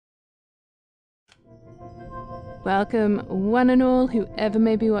Welcome, one and all, whoever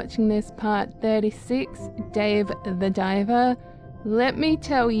may be watching this, part 36, Dave the Diver. Let me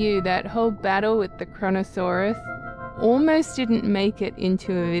tell you, that whole battle with the Chronosaurus almost didn't make it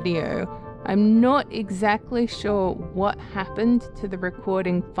into a video. I'm not exactly sure what happened to the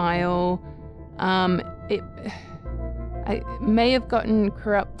recording file. I may have gotten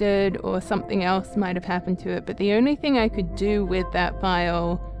corrupted or something else might have happened to it, but the only thing I could do with that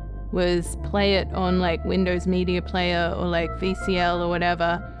file was play it on like Windows Media Player or like VCL or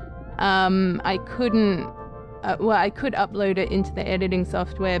whatever. I couldn't, well, I could upload it into the editing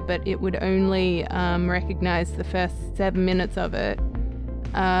software, but it would only recognize the first 7 minutes of it.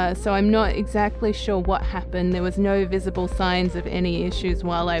 So I'm not exactly sure what happened. There was no visible signs of any issues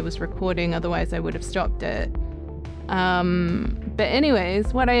while I was recording, otherwise I would have stopped it. But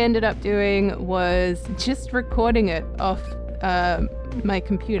anyways, what I ended up doing was just recording it off my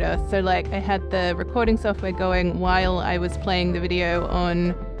computer. So like I had the recording software going while I was playing the video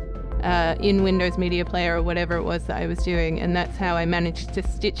on in Windows Media Player or whatever it was that I was doing, and that's how I managed to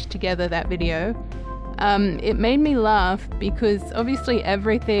stitch together that video. It made me laugh because obviously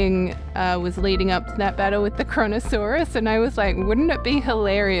everything was leading up to that battle with the Chronosaurus, and I was like, wouldn't it be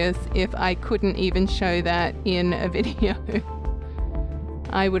hilarious if I couldn't even show that in a video?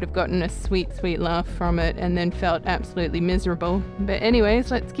 I would have gotten a sweet, sweet laugh from it and then felt absolutely miserable. But anyways,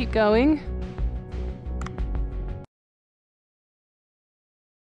 let's keep going.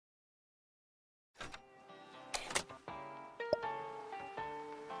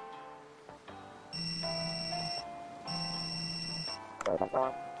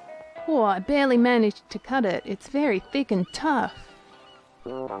 Oh, I barely managed to cut it. It's very thick and tough.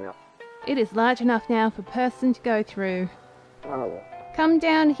 It is large enough now for a person to go through. Come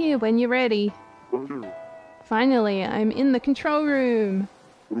down here when you're ready. Finally, I'm in the control room.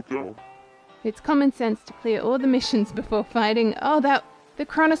 It's common sense to clear all the missions before fighting. Oh, the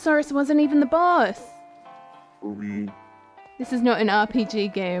Chronosaurus wasn't even the boss. This is not an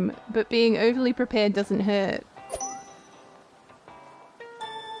RPG game, but being overly prepared doesn't hurt.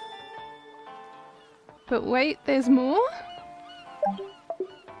 But wait, there's more?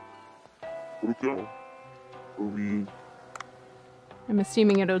 I'm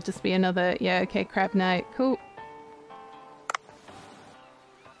assuming it'll just be another, yeah, okay, crab night. Cool.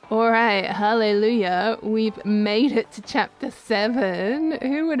 Alright, hallelujah. We've made it to chapter 7.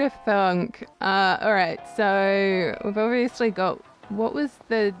 Who would have thunk? Alright, so we've obviously got, what was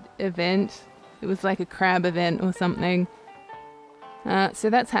the event? It was like a crab event or something. So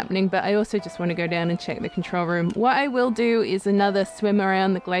that's happening, but I also just want to go down and check the control room. What I will do is another swim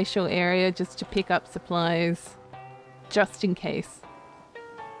around the glacial area just to pick up supplies, just in case.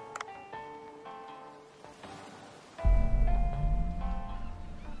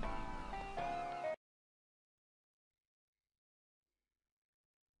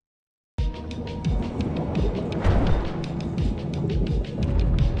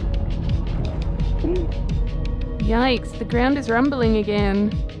 Yikes, the ground is rumbling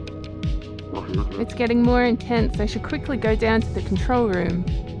again. It's getting more intense. I should quickly go down to the control room.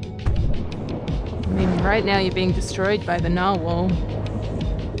 I mean, right now you're being destroyed by the narwhal.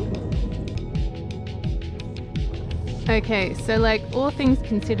 Okay, so like, all things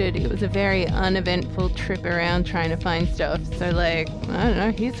considered, it was a very uneventful trip around trying to find stuff. So like, I don't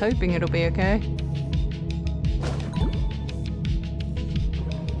know, here's hoping it'll be okay.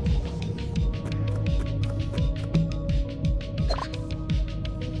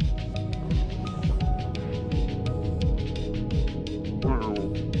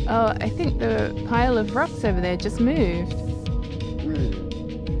 Oh, I think the pile of rocks over there just moved.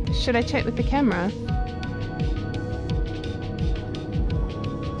 Should I check with the camera?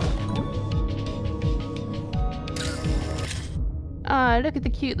 Ah, look at the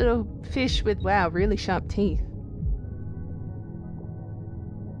cute little fish with, wow, really sharp teeth.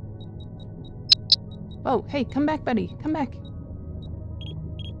 Oh, hey, come back, buddy. Come back.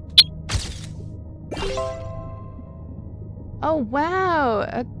 Oh,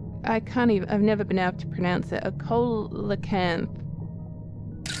 wow! I can't even, I've never been able to pronounce it. A coelacanth.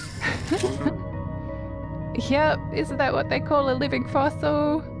 Yep, isn't that what they call a living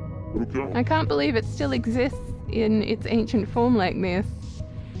fossil? I can't believe it still exists in its ancient form like this.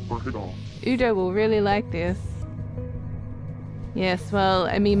 Udo will really like this. Yes, well,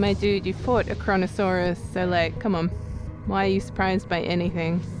 I mean, my dude, you fought a Chronosaurus, so like, come on. Why are you surprised by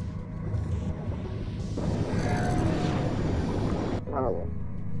anything?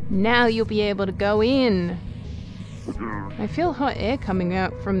 Now you'll be able to go in. I feel hot air coming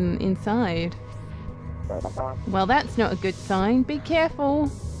out from inside. Well, that's not a good sign. Be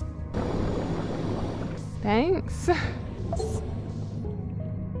careful. Thanks.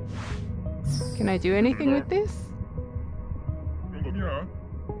 Can I do anything with this?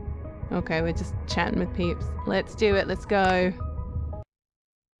 Okay, we're just chatting with peeps. Let's do it, let's go.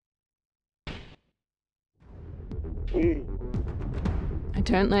 I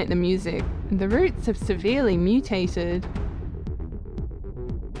don't like the music. The roots have severely mutated.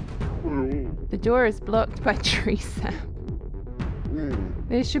 The door is blocked by tree sap.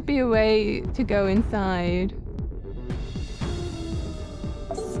 There should be a way to go inside.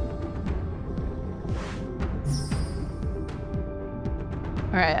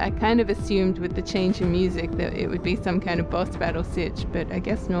 Alright, I kind of assumed with the change in music that it would be some kind of boss battle sitch, but I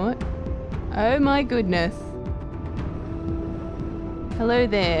guess not. Oh my goodness. Hello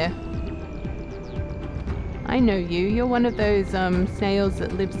there. I know you. You're one of those snails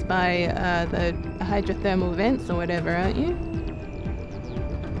that lives by the hydrothermal vents or whatever, aren't you?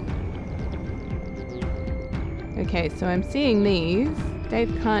 Okay, so I'm seeing these.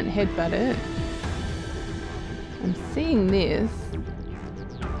 Dave can't headbutt it. I'm seeing this.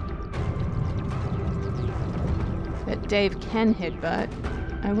 That Dave can headbutt.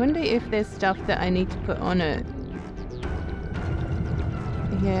 I wonder if there's stuff that I need to put on it.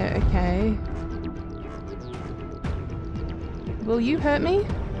 Yeah, okay. Will you hurt me?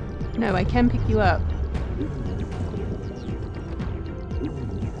 No, I can pick you up.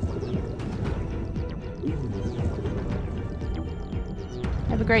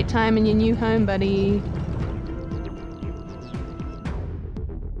 Have a great time in your new home, buddy.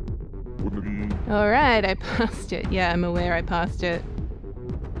 Alright, I passed it. Yeah, I'm aware I passed it.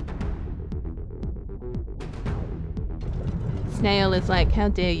 Snail is like, how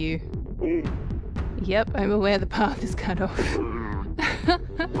dare you? Yep, I'm aware the path is cut off.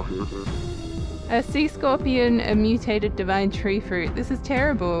 A sea scorpion, a mutated divine tree fruit. This is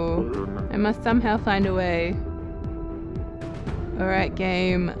terrible. I must somehow find a way. Alright,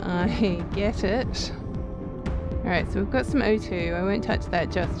 game, I get it. Alright, so we've got some O2. I won't touch that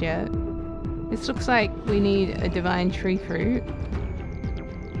just yet. This looks like we need a divine tree fruit.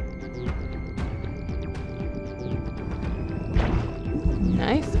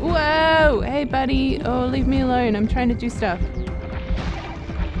 Nice. Whoa! Hey, buddy. Oh, leave me alone. I'm trying to do stuff.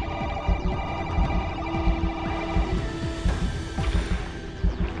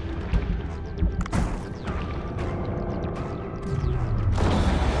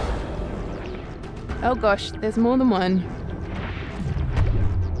 Oh gosh, there's more than one.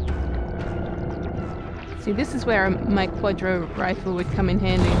 See, this is where my quadro rifle would come in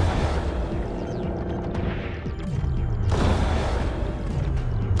handy.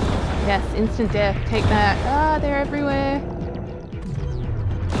 Yes, instant death. Take that. Ah, they're everywhere.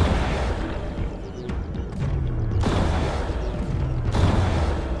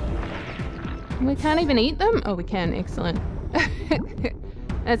 We can't even eat them? Oh, we can. Excellent.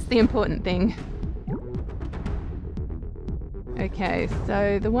 That's the important thing. Okay,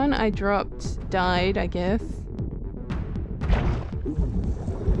 so the one I dropped died, I guess.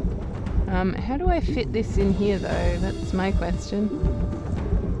 How do I fit this in here, though? That's my question.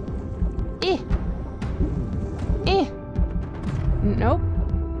 Nope.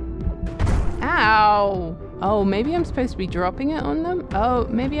 Ow! Oh, maybe I'm supposed to be dropping it on them? Oh,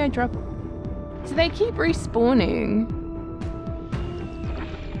 maybe I drop... So they keep respawning.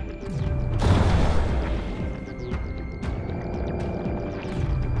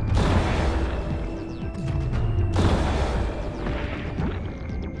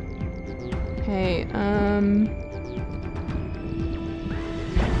 Okay,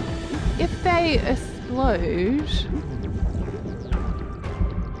 if they explode...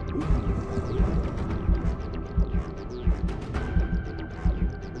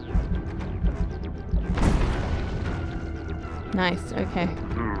 Nice, okay.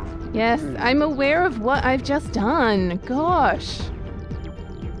 Yes, I'm aware of what I've just done. Gosh.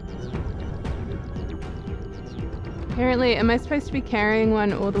 Apparently, am I supposed to be carrying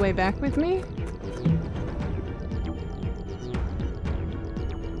one all the way back with me?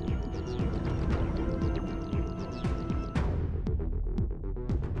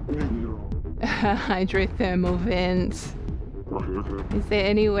 Hydrothermal vent. Is there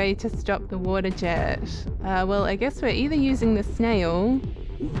any way to stop the water jet? Well, I guess we're either using the snail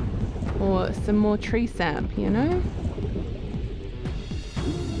or some more tree sap, you know?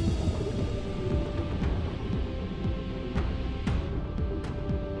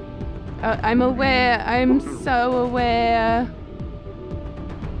 Oh, I'm aware. I'm so aware.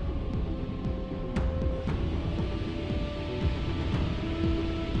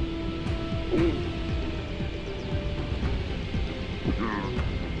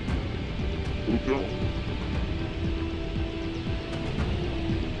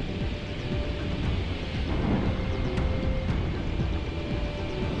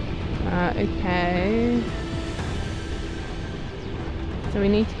 Okay. So we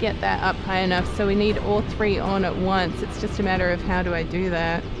need to get that up high enough, so we need all three on at once. It's just a matter of how do I do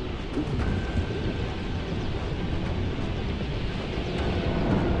that.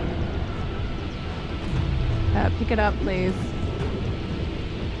 Pick it up, please.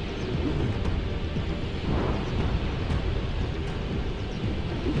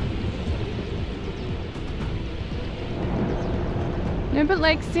 No, but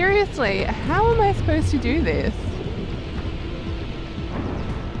like, seriously, how am I supposed to do this?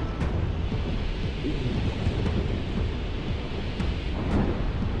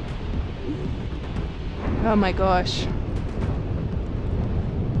 Oh my gosh.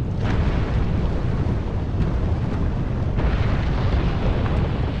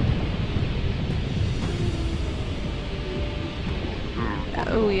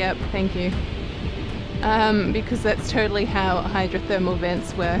 Oh, yep, thank you. Because that's totally how hydrothermal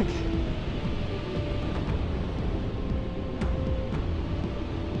vents work.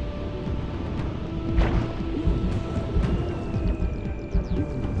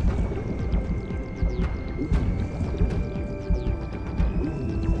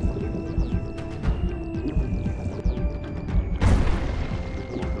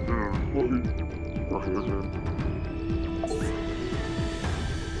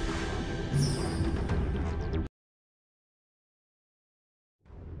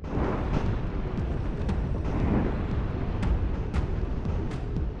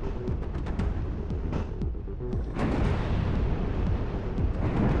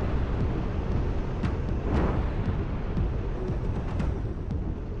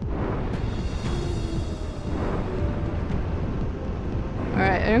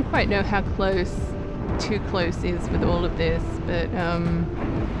 Alright, I don't quite know how close too close is with all of this, but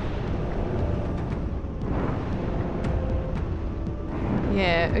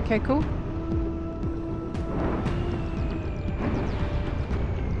yeah, okay, cool.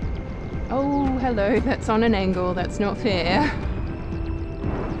 Oh, hello, that's on an angle, that's not fair.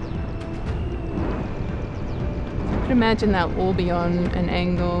 I could imagine they'll all be on an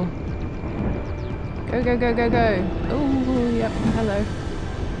angle. Go, go, go, go, go. Oh, yep, hello.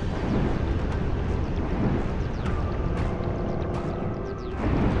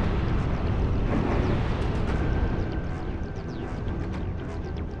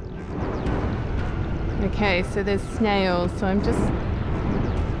 Okay, so there's snails, so I'm just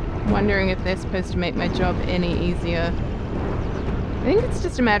wondering if they're supposed to make my job any easier. I think it's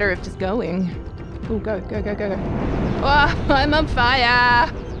just a matter of just going. Oh, go, go, go, go, go. Oh, I'm on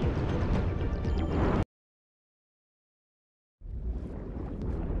fire!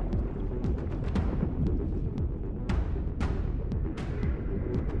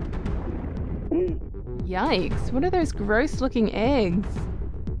 Yikes, what are those gross looking eggs?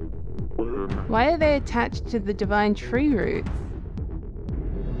 Why are they attached to the divine tree roots?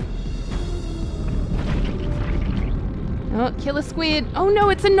 Oh, killer squid! Oh no,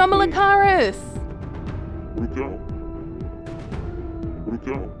 it's Anomalocaris!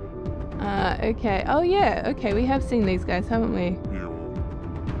 Okay. Oh yeah, okay, we have seen these guys, haven't we?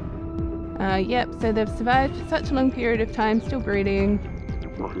 Yep, so they've survived for such a long period of time, still breeding.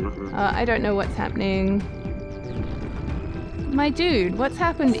 I don't know what's happening. My dude, what's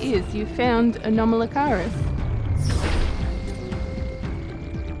happened is you found Anomalocaris.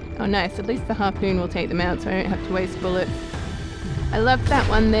 Oh nice, at least the harpoon will take them out so I don't have to waste bullets. I loved that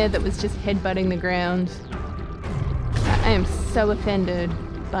one there that was just headbutting the ground. I am so offended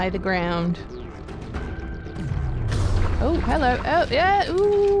by the ground. Oh, hello. Oh, yeah,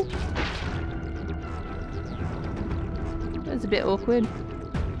 ooh. That was a bit awkward.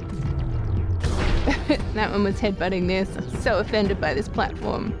 That one was headbutting this. I'm so offended by this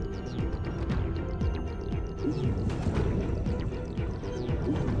platform.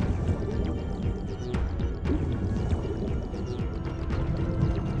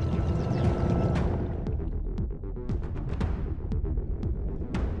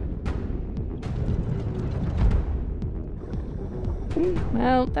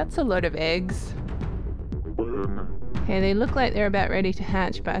 Well, that's a lot of eggs. Okay, they look like they're about ready to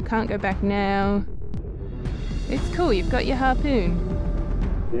hatch, but I can't go back now. It's cool, you've got your harpoon.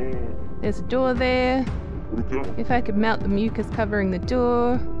 There's a door there. If I could melt the mucus covering the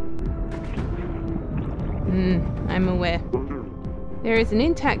door. I'm aware. There is an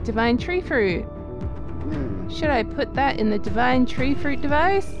intact divine tree fruit. Should I put that in the divine tree fruit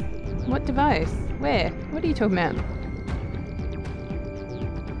device? What device? Where? What are you talking about?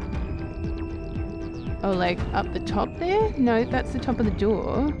 Oh, like up the top there? No, that's the top of the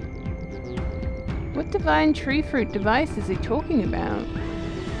door. What divine tree fruit device is he talking about?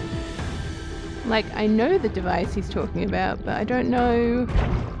 Like, I know the device he's talking about, but I don't know...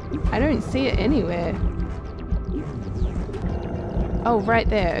 I don't see it anywhere. Oh, right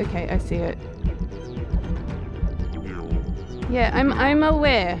there. Okay, I see it. Yeah, I'm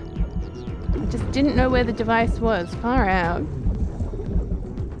aware. I just didn't know where the device was. Far out.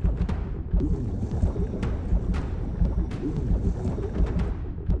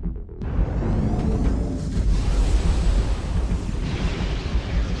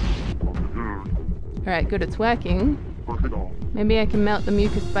 Alright, good, it's working. Maybe I can melt the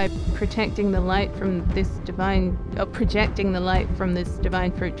mucus by protecting the light from this divine... or projecting the light from this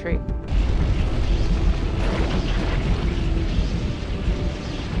divine fruit tree.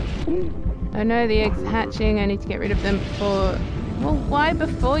 Oh no, the eggs are hatching. I need to get rid of them before... Well, why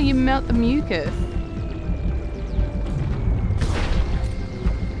before you melt the mucus?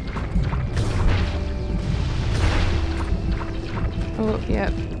 Oh,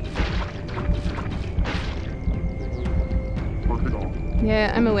 yep.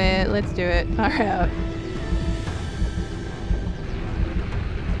 Yeah, I'm aware. Let's do it. Far out.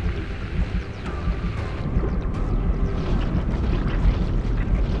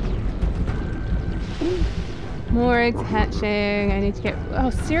 More eggs hatching. I need to get... Oh,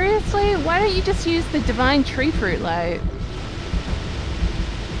 seriously? Why don't you just use the divine tree fruit light?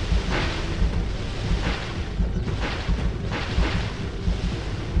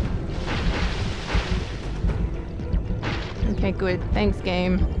 Okay, good. Thanks,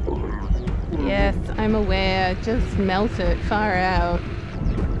 game. Yes, I'm aware. Just melt it. Far out.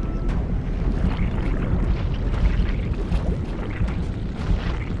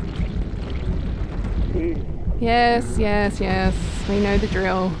 Yes, yes, yes. We know the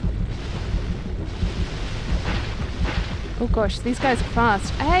drill. Oh gosh, these guys are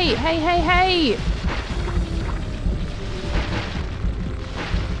fast. Hey, hey, hey, hey!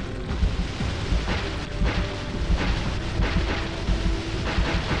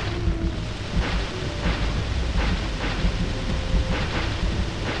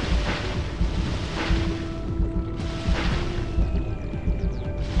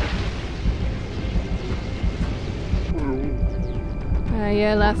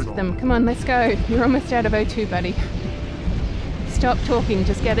 Yeah, last of them. Come on, let's go. You're almost out of O2, buddy. Stop talking,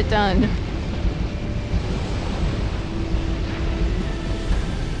 just get it done.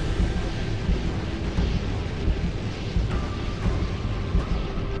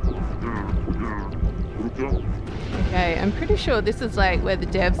 Okay, I'm pretty sure this is like where the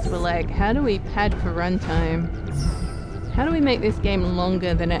devs were like, how do we pad for runtime? How do we make this game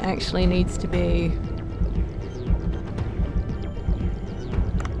longer than it actually needs to be?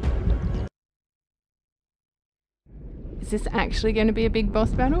 Is this actually going to be a big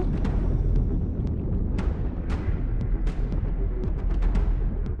boss battle?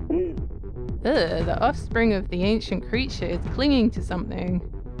 Ugh, the offspring of the ancient creature is clinging to something.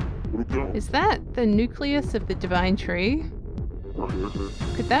 Is that the nucleus of the divine tree?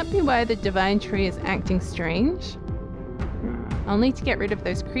 Could that be why the divine tree is acting strange? I'll need to get rid of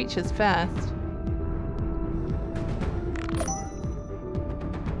those creatures fast.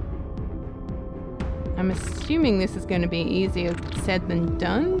 I'm assuming this is going to be easier said than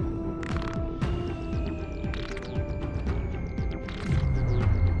done.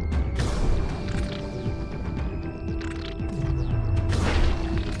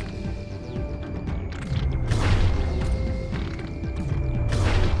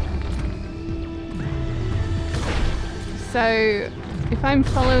 So, if I'm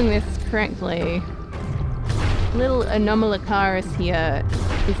following this correctly, little Anomalocaris here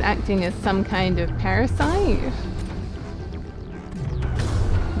is acting as some kind of parasite?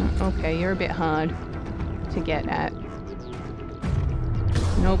 Okay, you're a bit hard to get at.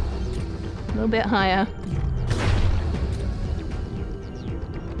 Nope. A little bit higher.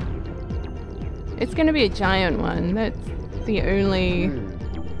 It's gonna be a giant one. That's the only...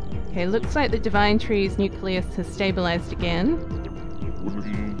 Okay, looks like the divine tree's nucleus has stabilized again.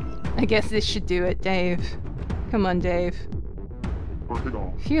 I guess this should do it, Dave. Come on, Dave.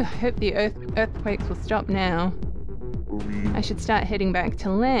 Phew, hope the earthquakes will stop now. I should start heading back to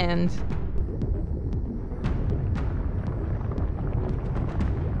land.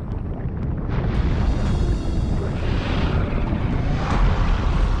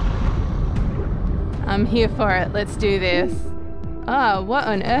 I'm here for it. Let's do this. Oh, what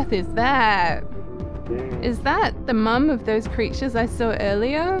on earth is that? Is that the mum of those creatures I saw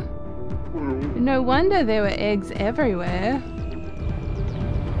earlier? No wonder there were eggs everywhere.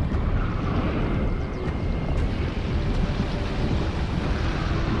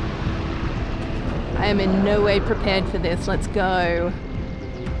 I am in no way prepared for this. Let's go.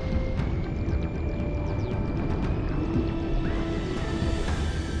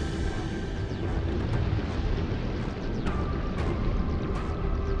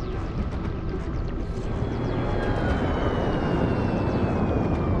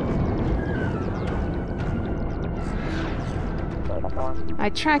 I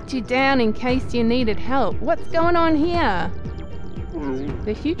tracked you down in case you needed help. What's going on here?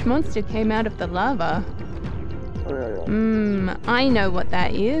 The huge monster came out of the lava. I know what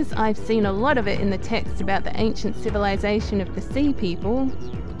that is. I've seen a lot of it in the text about the ancient civilization of the sea people.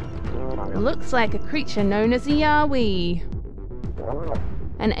 Looks like a creature known as a Yaoi.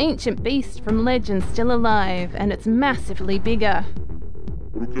 An ancient beast from legend still alive, and it's massively bigger.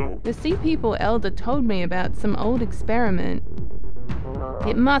 The sea people elder told me about some old experiment.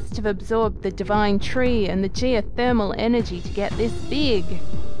 It must have absorbed the divine tree and the geothermal energy to get this big.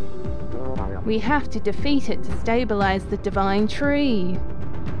 We have to defeat it to stabilize the divine tree.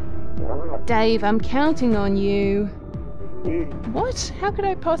 Dave, I'm counting on you. What? How could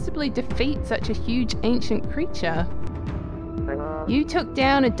I possibly defeat such a huge ancient creature? You took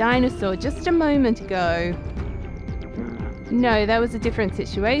down a dinosaur just a moment ago. No, that was a different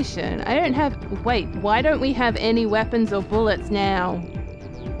situation. I don't have... Wait, why don't we have any weapons or bullets now?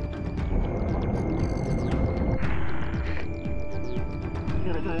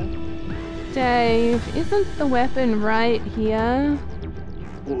 Dave, isn't the weapon right here?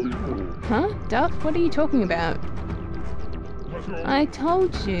 Huh? Duff, what are you talking about? I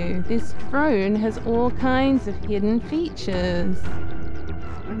told you, this drone has all kinds of hidden features.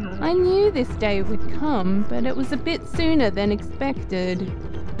 I knew this day would come, but it was a bit sooner than expected.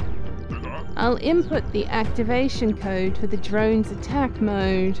 I'll input the activation code for the drone's attack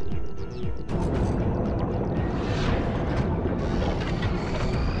mode.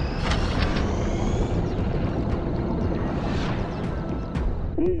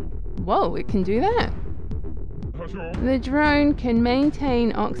 Whoa, it can do that. The drone can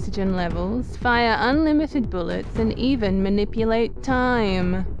maintain oxygen levels, fire unlimited bullets, and even manipulate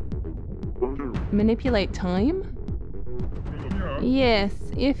time. Manipulate time? Yes,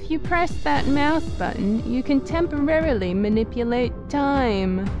 if you press that mouse button, you can temporarily manipulate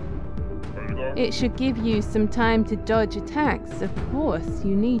time. It should give you some time to dodge attacks. Of course,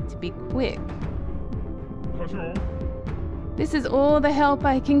 you need to be quick. This is all the help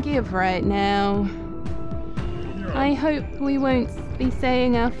I can give right now. I hope we won't be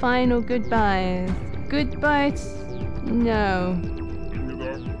saying our final goodbyes. Goodbyes? No.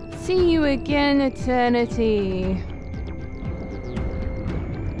 See you again, eternity.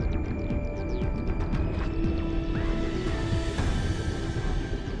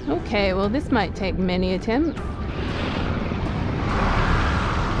 Okay, well this might take many attempts.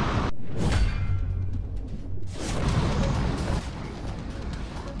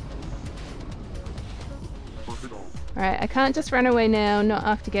 Alright, I can't just run away now, not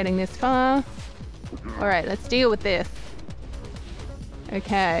after getting this far. Alright, let's deal with this.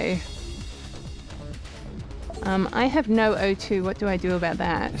 Okay. I have no O2, what do I do about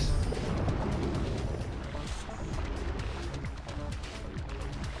that?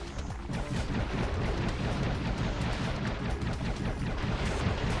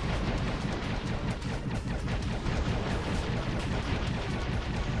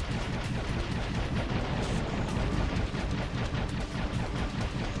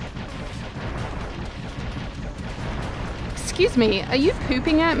 Excuse me, are you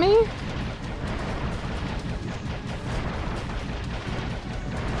pooping at me?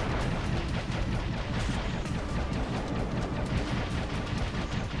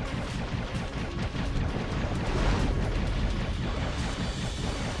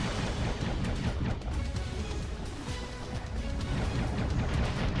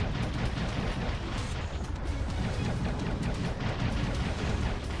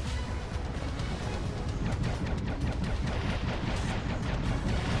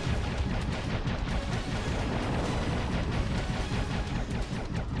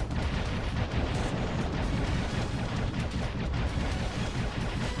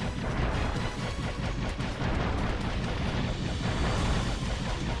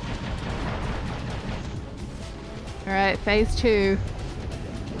 Alright, phase 2.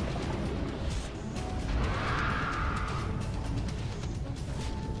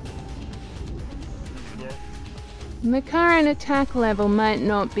 The current attack level might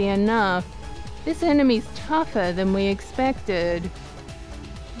not be enough. This enemy's tougher than we expected.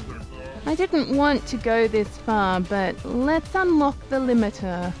 I didn't want to go this far, but let's unlock the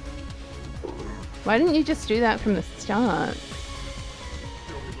limiter. Why didn't you just do that from the start?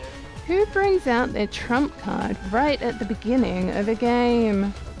 Who brings out their trump card right at the beginning of a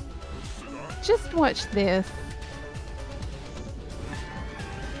game? Just watch this.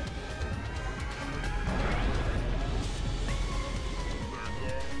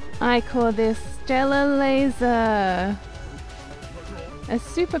 I call this Stellar Laser. A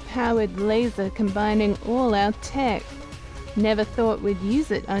super-powered laser combining all our tech. Never thought we'd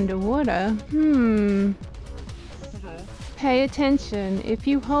use it underwater. Pay attention. If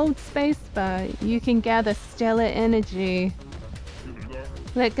you hold spacebar, you can gather stellar energy.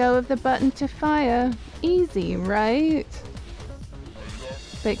 Let go of the button to fire. Easy, right?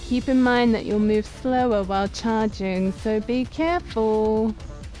 But keep in mind that you'll move slower while charging, so be careful.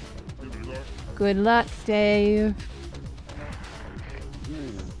 Good luck, Dave.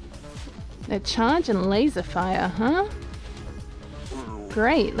 A charge and laser fire, huh?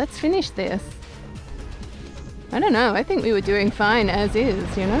 Great, let's finish this. I don't know, I think we were doing fine as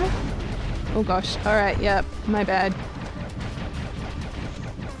is, you know? Oh gosh, alright, yep, my bad.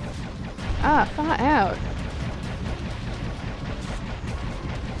 Ah, far out.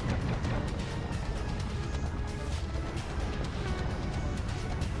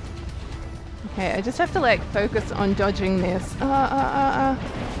 Okay, I just have to like focus on dodging this. Alright,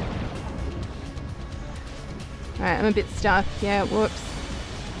 I'm a bit stuck. Yeah, whoops.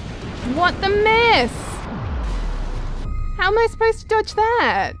 What the mess? How am I supposed to dodge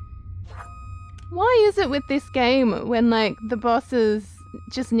that? Why is it with this game when like the bosses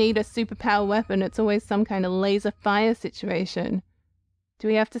just need a superpower weapon, it's always some kind of laser fire situation? Do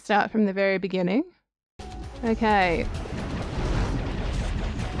we have to start from the very beginning? Okay.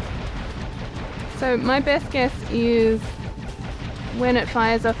 So my best guess is when it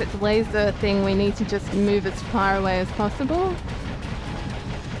fires off its laser thing, we need to just move as far away as possible.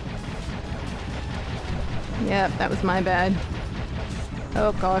 Yep, that was my bad.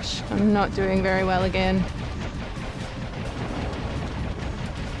 Oh gosh, I'm not doing very well again.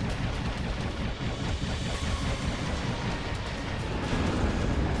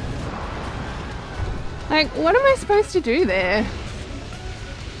 Like, what am I supposed to do there?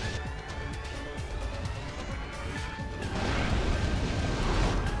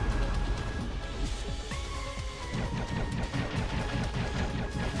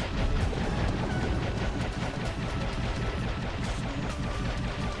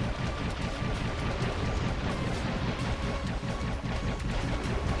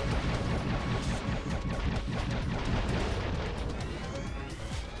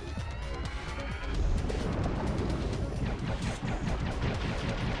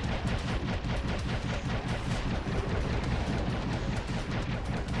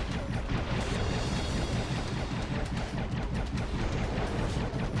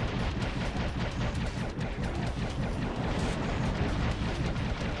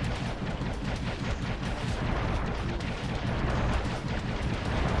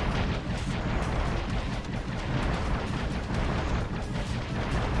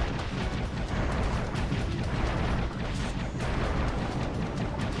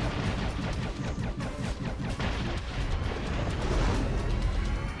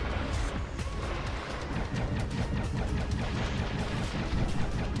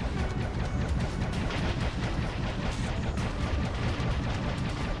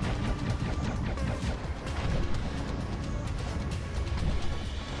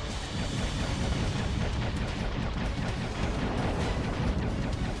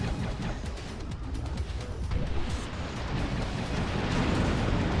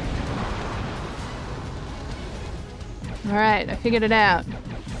 Alright, I figured it out.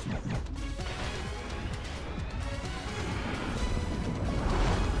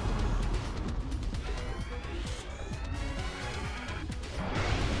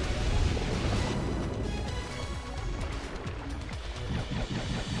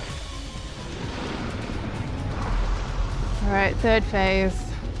 Alright, third phase.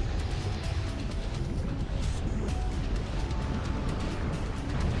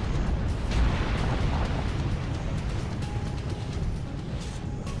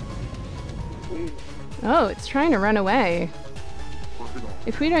 Oh, it's trying to run away.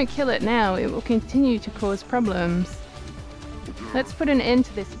 If we don't kill it now, it will continue to cause problems. Let's put an end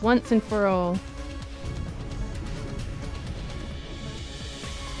to this once and for all.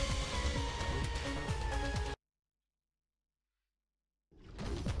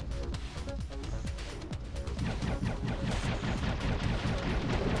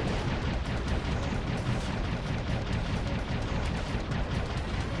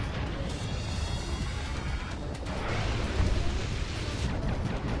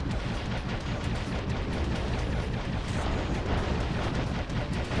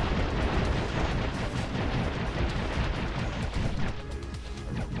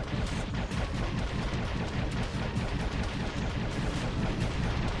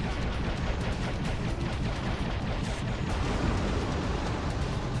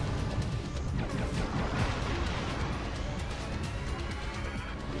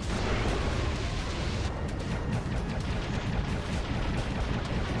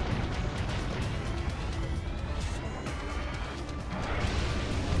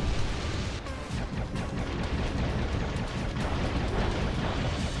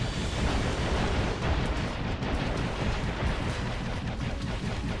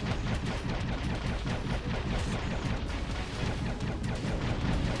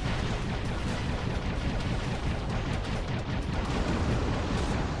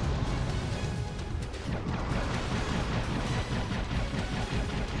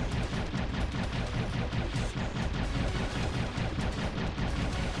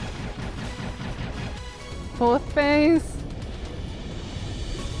 4th phase?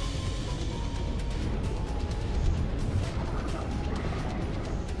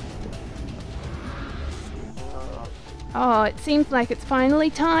 Oh, it seems like it's finally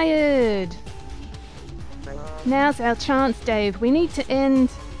tired. Now's our chance, Dave. We need to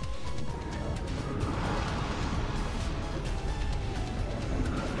end...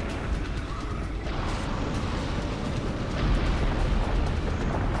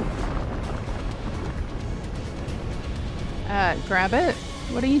 grab it?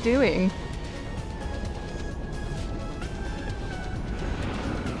 What are you doing?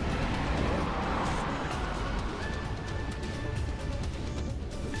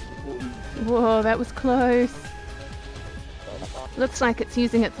 Whoa, that was close. Looks like it's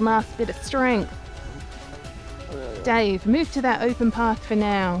using its last bit of strength. Dave, move to that open path for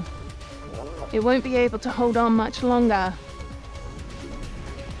now. It won't be able to hold on much longer.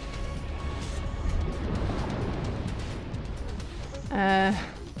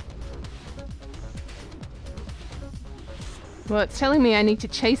 Well, it's telling me I need to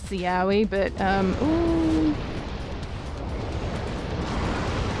chase the Yowie, but, ooh.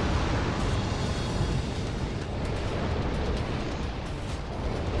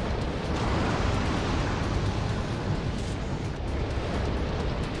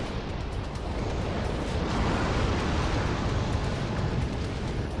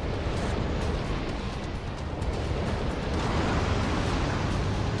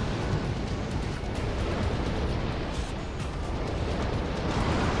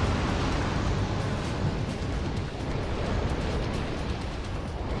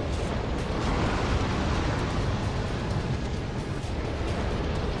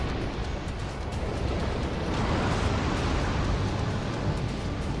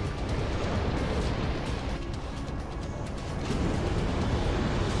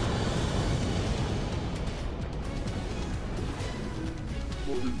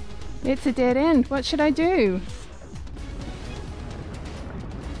 It's a dead end. What should I do?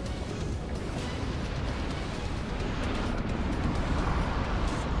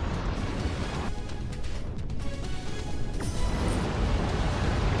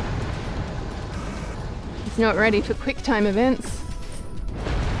 It's not ready for quick time events.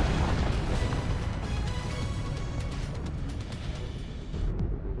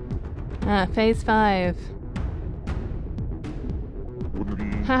 Phase 5.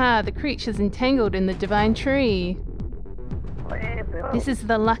 Haha, the creature's entangled in the divine tree. This is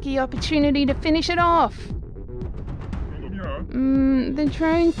the lucky opportunity to finish it off! The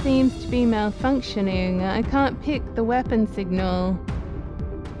drone seems to be malfunctioning. I can't pick the weapon signal.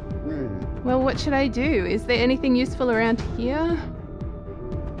 Well, what should I do? Is there anything useful around here?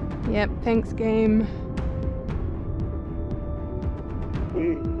 Yep, thanks, game.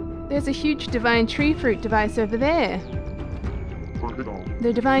 There's a huge divine tree fruit device over there.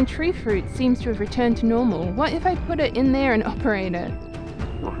 The divine tree fruit seems to have returned to normal. What if I put it in there and operate it?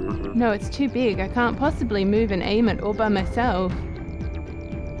 No, it's too big. I can't possibly move and aim it all by myself.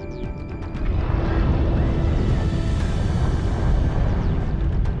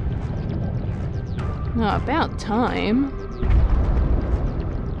 Oh, about time.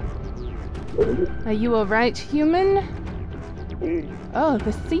 Are you alright, human? Oh,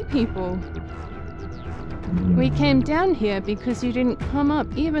 the sea people. We came down here because you didn't come up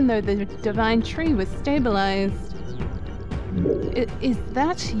even though the divine tree was stabilized. Is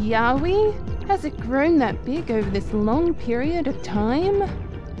that Yowie? Has it grown that big over this long period of time?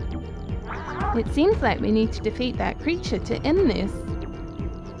 It seems like we need to defeat that creature to end this.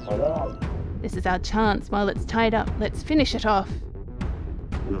 This is our chance while it's tied up. Let's finish it off.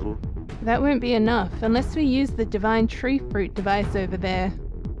 That won't be enough unless we use the divine tree fruit device over there.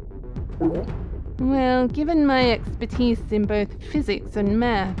 Well, given my expertise in both physics and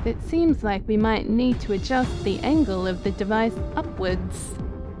math, it seems like we might need to adjust the angle of the device upwards.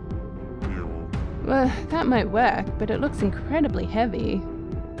 Well, that might work, but it looks incredibly heavy.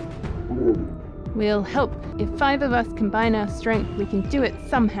 We'll help. If 5 of us combine our strength, we can do it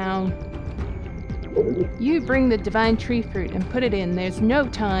somehow. You bring the divine tree fruit and put it in. There's no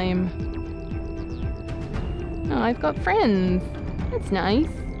time. Oh, I've got friends. That's nice.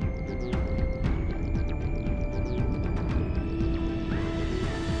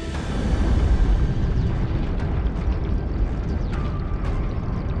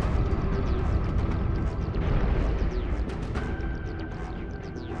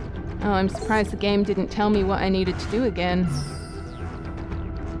 Oh, I'm surprised the game didn't tell me what I needed to do again.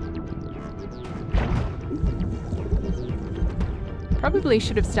 Probably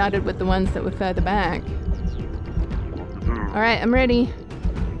should have started with the ones that were further back. Alright, I'm ready.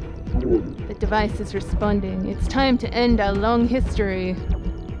 The device is responding. It's time to end our long history.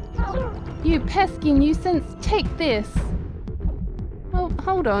 You pesky nuisance, take this! Oh,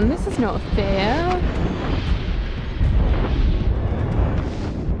 hold on, this is not fair.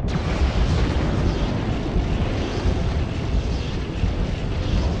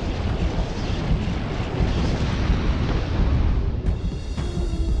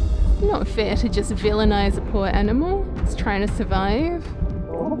 Not fair to just villainize a poor animal. It's trying to survive.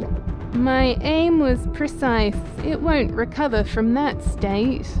 My aim was precise. It won't recover from that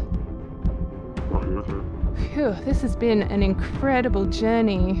state. Phew, this has been an incredible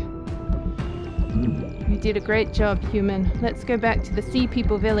journey. You did a great job, human. Let's go back to the Sea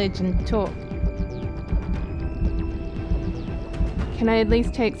People village and talk. Can I at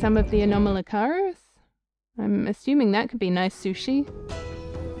least take some of the Anomalocaris? I'm assuming that could be nice sushi.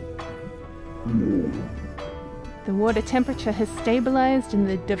 The water temperature has stabilized and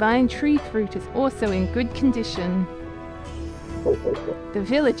the divine tree fruit is also in good condition. The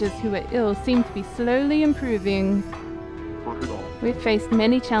villagers who are ill seem to be slowly improving. We've faced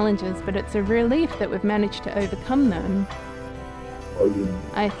many challenges, but it's a relief that we've managed to overcome them.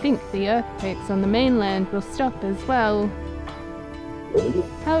 I think the earthquakes on the mainland will stop as well.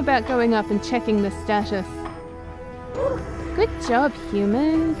 How about going up and checking the status? Good job,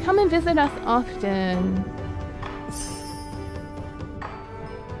 human. Come and visit us often.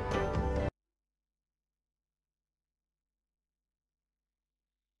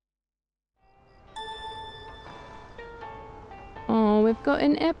 Oh, we've got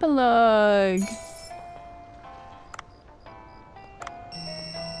an epilogue.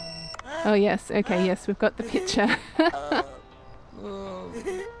 Oh yes, okay, yes, we've got the picture.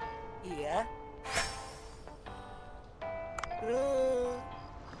 Yeah.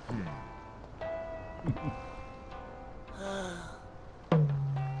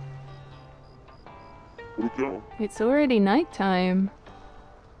 It's already nighttime.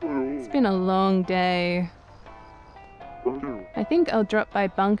 It's been a long day. I think I'll drop by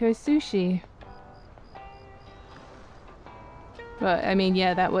Bunko Sushi. But, I mean,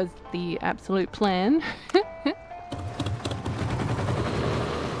 yeah, that was the absolute plan.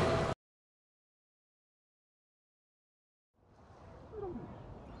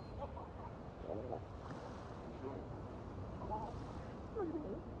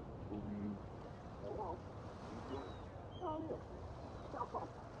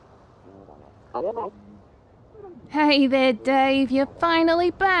 Hey there, Dave, you're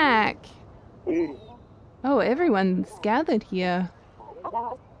finally back! Oh, everyone's gathered here.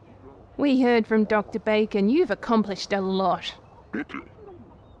 We heard from Dr. Bacon. You've accomplished a lot.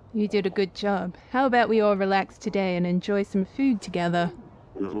 You did a good job. How about we all relax today and enjoy some food together?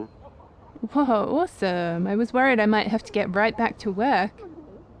 Whoa, awesome. I was worried I might have to get right back to work.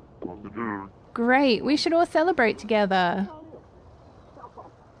 Great, we should all celebrate together.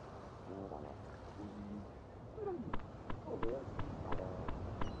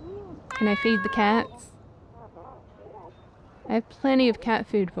 Can I feed the cats? I have plenty of cat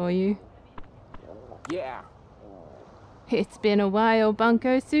food for you. Yeah. It's been a while,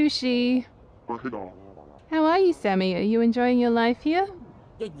 Bunko Sushi. How are you, Sammy? Are you enjoying your life here?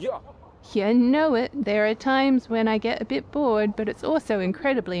 Yeah. You know it. There are times when I get a bit bored, but it's also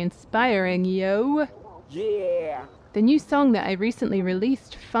incredibly inspiring, yo. Yeah. The new song that I recently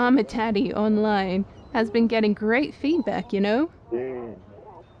released, Farmer Daddy, online, has been getting great feedback, you know?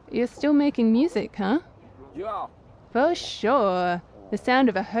 You're still making music, huh? Yeah. For sure. The sound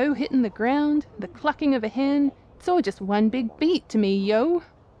of a hoe hitting the ground, the clucking of a hen, it's all just one big beat to me, yo.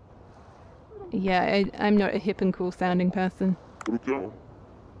 Yeah, I'm not a hip and cool sounding person.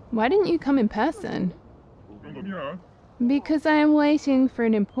 Why didn't you come in person? Because I am waiting for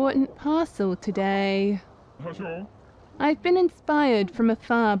an important parcel today. I've been inspired from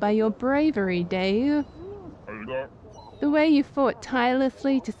afar by your bravery, Dave. The way you fought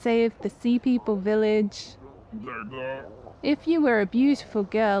tirelessly to save the Sea People village. If you were a beautiful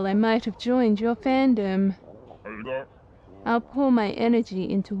girl, I might have joined your fandom. I'll pour my energy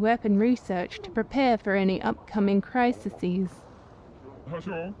into weapon research to prepare for any upcoming crises.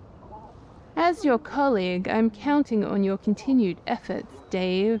 As your colleague, I'm counting on your continued efforts,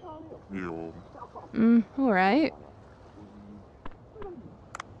 Dave. Alright.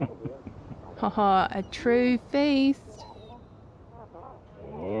 Haha, a true feast.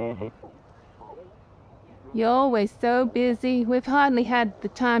 You're always so busy, we've hardly had the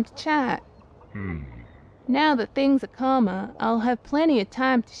time to chat. Now that things are calmer, I'll have plenty of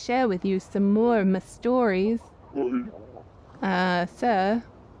time to share with you some more of my stories. Sir.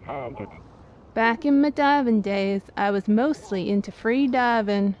 Back in my diving days, I was mostly into free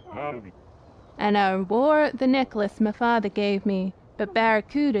diving. and I wore the necklace my father gave me, but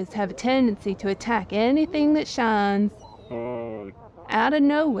barracudas have a tendency to attack anything that shines. Out of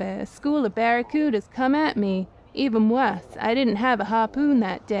nowhere, a school of barracudas come at me. Even worse, I didn't have a harpoon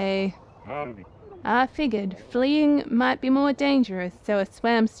that day. I figured fleeing might be more dangerous, so I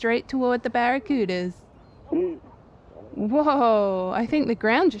swam straight toward the barracudas. Whoa, I think the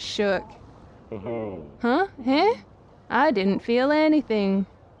ground just shook. Huh? Eh? I didn't feel anything.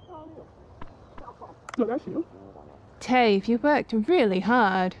 Dave, you worked really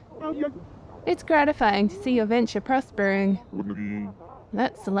hard. It's gratifying to see your venture prospering.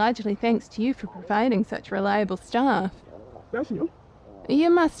 That's largely thanks to you for providing such reliable staff. You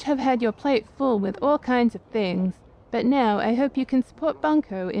must have had your plate full with all kinds of things, but now I hope you can support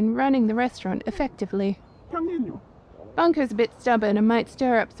Bunko in running the restaurant effectively. Bunko's a bit stubborn and might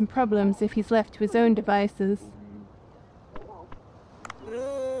stir up some problems if he's left to his own devices.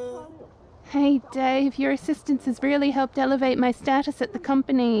 Hey Dave, your assistance has really helped elevate my status at the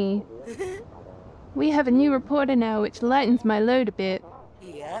company. We have a new reporter now which lightens my load a bit.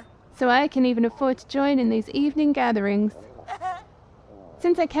 Yeah? So I can even afford to join in these evening gatherings.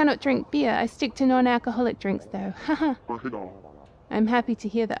 Since I cannot drink beer, I stick to non-alcoholic drinks though. Haha. I'm happy to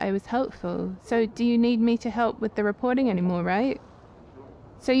hear that I was helpful. So do you need me to help with the reporting anymore, right?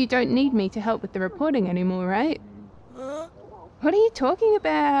 So you don't need me to help with the reporting anymore, right? What are you talking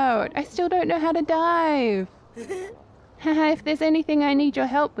about? I still don't know how to dive. Haha, if there's anything I need your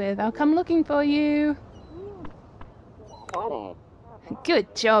help with, I'll come looking for you.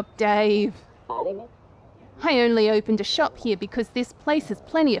 Good job, Dave. I only opened a shop here because this place has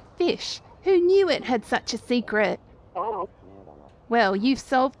plenty of fish. Who knew it had such a secret? Well, you've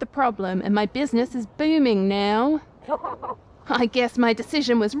solved the problem and my business is booming now. I guess my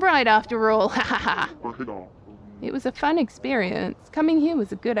decision was right after all. Ha ha ha. It was a fun experience. Coming here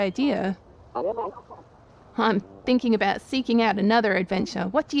was a good idea. I'm thinking about seeking out another adventure.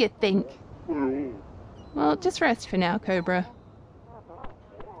 What do you think? Well, just rest for now, Cobra.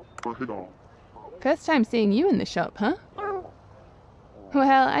 First time seeing you in the shop, huh?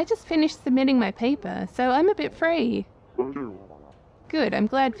 Well, I just finished submitting my paper, so I'm a bit free. Good, I'm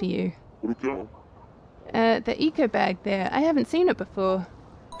glad for you. The eco bag there, I haven't seen it before.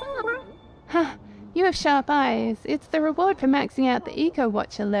 Huh, you have sharp eyes. It's the reward for maxing out the Eco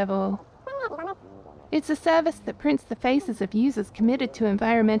Watcher level. It's a service that prints the faces of users committed to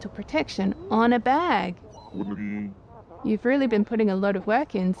environmental protection on a bag. You've really been putting a lot of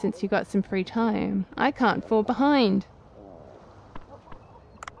work in since you got some free time. I can't fall behind.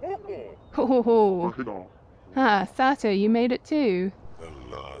 Ho ho ho. Ah, Sato, you made it too.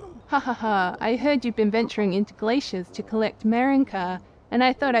 Ha ha ha, I heard you've been venturing into glaciers to collect Marinka, and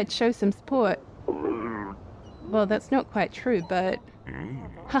I thought I'd show some support. Well, that's not quite true, but...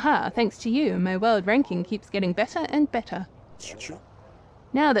 Haha, thanks to you, my world ranking keeps getting better and better.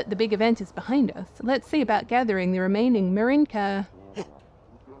 Now that the big event is behind us, let's see about gathering the remaining Marinka.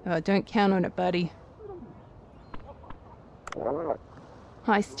 Oh, don't count on it, buddy.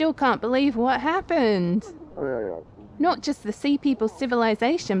 I still can't believe what happened. Not just the Sea People's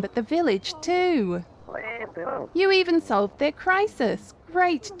civilization, but the village too. You even solved their crisis.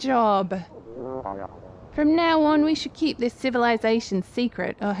 Great job. From now on, we should keep this civilization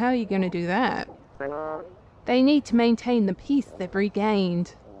secret. Oh, how are you going to do that? They need to maintain the peace they've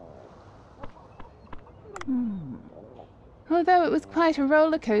regained. Although it was quite a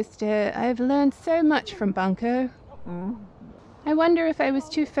roller coaster, I've learned so much from Bunko. I wonder if I was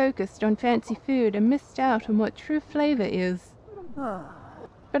too focused on fancy food and missed out on what true flavor is.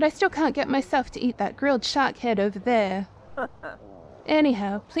 But I still can't get myself to eat that grilled shark head over there.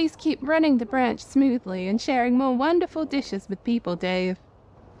 Anyhow, please keep running the branch smoothly and sharing more wonderful dishes with people, Dave.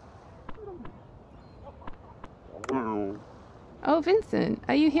 Oh, Vincent,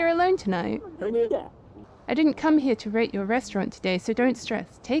 are you here alone tonight? I didn't come here to rate your restaurant today, so don't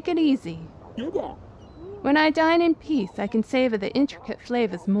stress. Take it easy. When I dine in peace, I can savor the intricate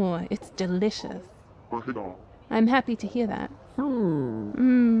flavors more. It's delicious. I'm happy to hear that.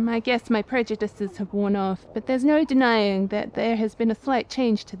 I guess my prejudices have worn off, but there's no denying that there has been a slight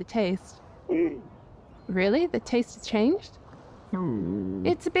change to the taste. Really? The taste has changed?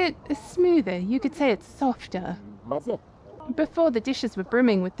 It's a bit smoother. You could say it's softer. Before, the dishes were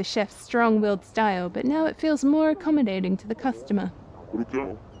brimming with the chef's strong-willed style, but now it feels more accommodating to the customer.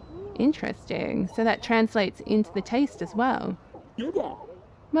 Interesting. So that translates into the taste as well.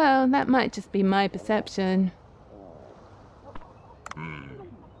 Well, that might just be my perception.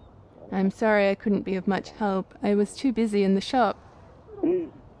 I'm sorry I couldn't be of much help. I was too busy in the shop.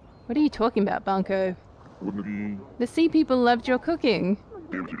 What are you talking about, Bunko? The Sea People loved your cooking.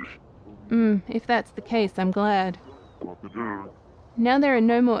 If that's the case, I'm glad. Now there are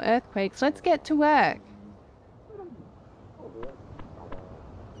no more earthquakes. Let's get to work.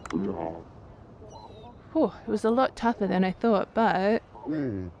 Whew, it was a lot tougher than I thought, but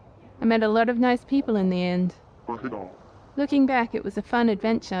I met a lot of nice people in the end. Looking back, it was a fun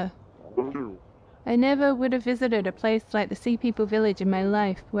adventure. I never would have visited a place like the Sea People Village in my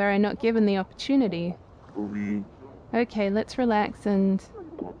life were I not given the opportunity. Okay, let's relax and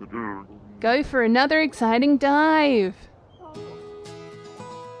go for another exciting dive!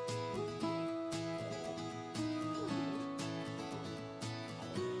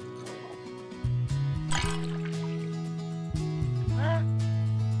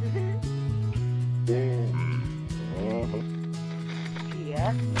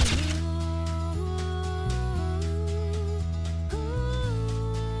 Yeah.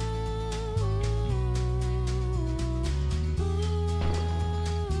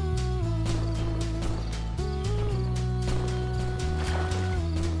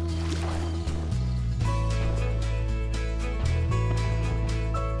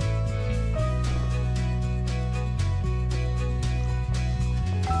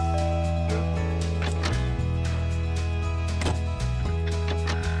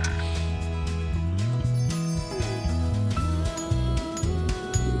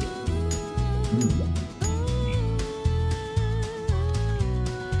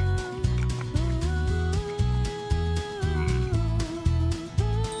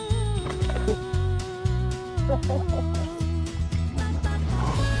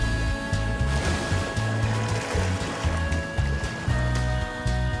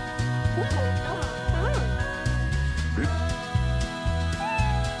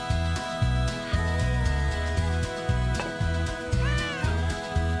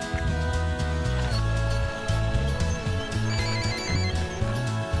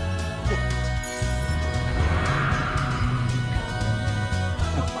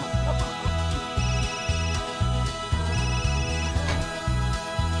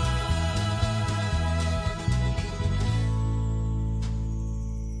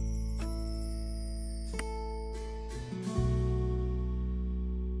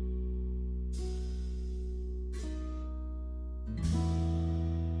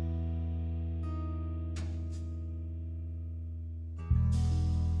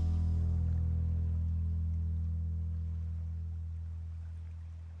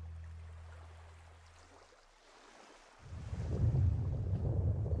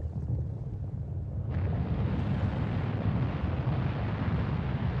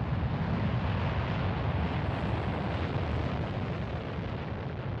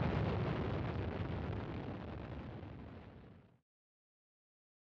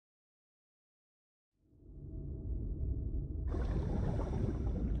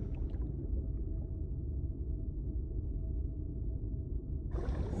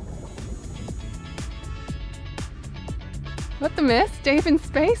 What the mess? Dave in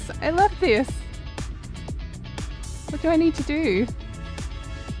space? I love this! What do I need to do?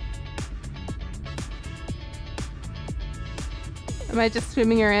 Am I just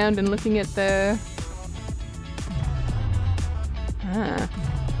swimming around and looking at the... Ah.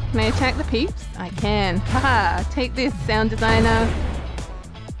 Can I attack the peeps? I can. Haha! Take this, sound designer!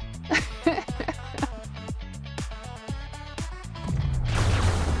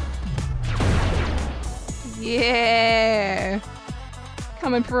 Yeah!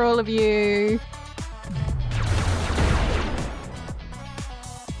 Coming for all of you!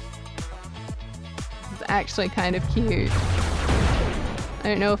 This is actually kind of cute. I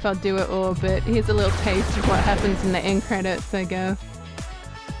don't know if I'll do it all, but here's a little taste of what happens in the end credits, I guess.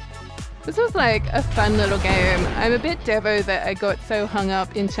 This was like a fun little game. I'm a bit devo that I got so hung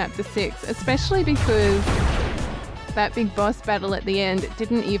up in Chapter 6, especially because that big boss battle at the end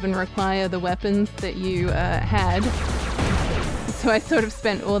didn't even require the weapons that you had. So I sort of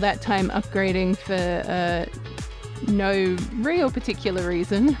spent all that time upgrading for no real particular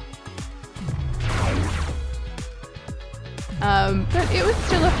reason. But it was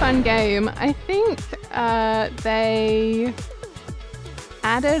still a fun game. I think they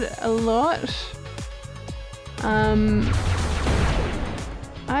added a lot.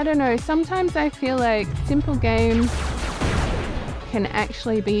 I don't know, sometimes I feel like simple games can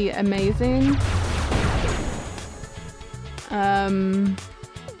actually be amazing.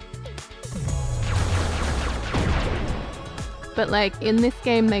 But like in this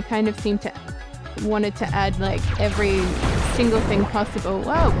game they kind of seem to wanted to add like every single thing possible.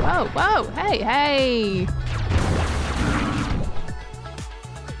 Whoa, whoa, whoa, hey, hey!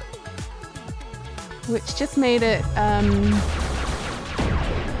 Which just made it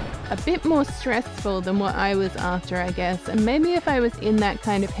a bit more stressful than what I was after, I guess. And maybe if I was in that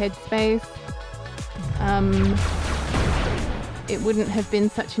kind of headspace, it wouldn't have been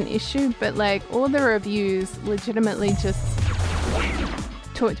such an issue. But like, all the reviews legitimately just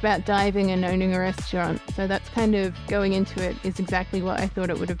talked about diving and owning a restaurant. So that's kind of, going into it, is exactly what I thought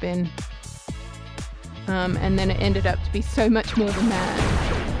it would have been. And then it ended up to be so much more than that.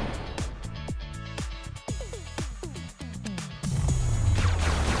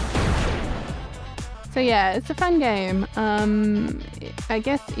 So yeah, it's a fun game. I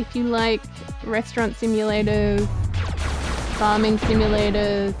guess if you like restaurant simulators, farming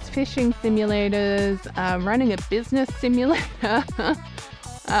simulators, fishing simulators, running a business simulator,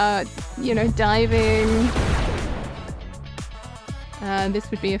 you know, diving,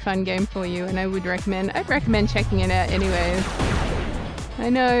 this would be a fun game for you, and I'd recommend checking it out anyways. I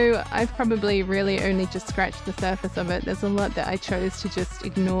know I've probably really only just scratched the surface of it. There's a lot that I chose to just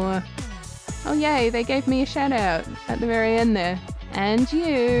ignore. Oh yay, they gave me a shout out at the very end there. And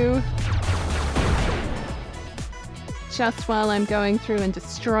you! Just while I'm going through and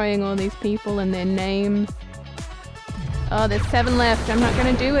destroying all these people and their names. Oh, there's 7 left. I'm not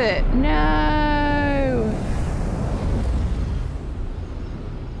gonna do it. No!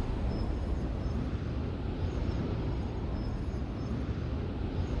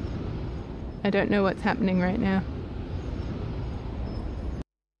 I don't know what's happening right now.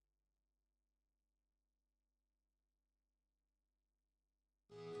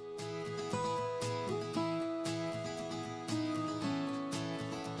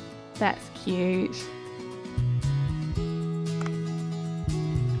 That's cute.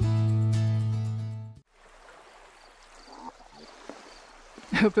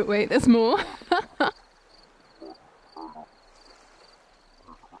 Oh, but wait, there's more.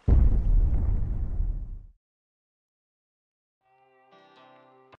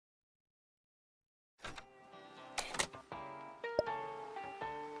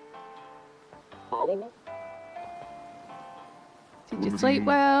 Did you sleep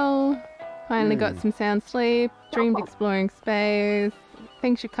well? Finally got some sound sleep, dreamed exploring space,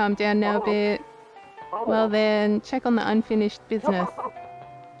 things should calm down now a bit. Well then, check on the unfinished business.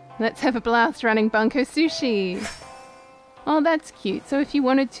 Let's have a blast running Bunko Sushi! Oh, that's cute. So if you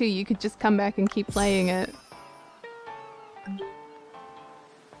wanted to, you could just come back and keep playing it.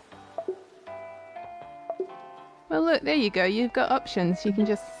 Well look, there you go. You've got options. You can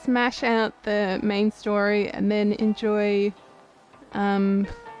just smash out the main story and then enjoy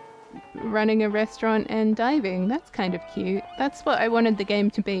running a restaurant and diving. That's kind of cute. That's what I wanted the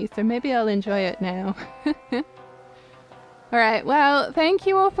game to be, so maybe I'll enjoy it now. Alright, well, thank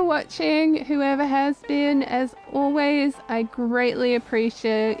you all for watching, whoever has been. As always, I greatly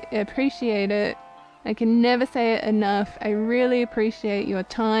appreciate it. I can never say it enough. I really appreciate your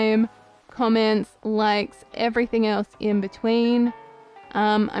time, comments, likes, everything else in between.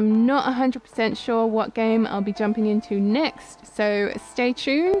 I'm not 100% sure what game I'll be jumping into next, so stay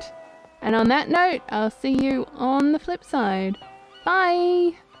tuned. And on that note, I'll see you on the flip side.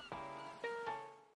 Bye!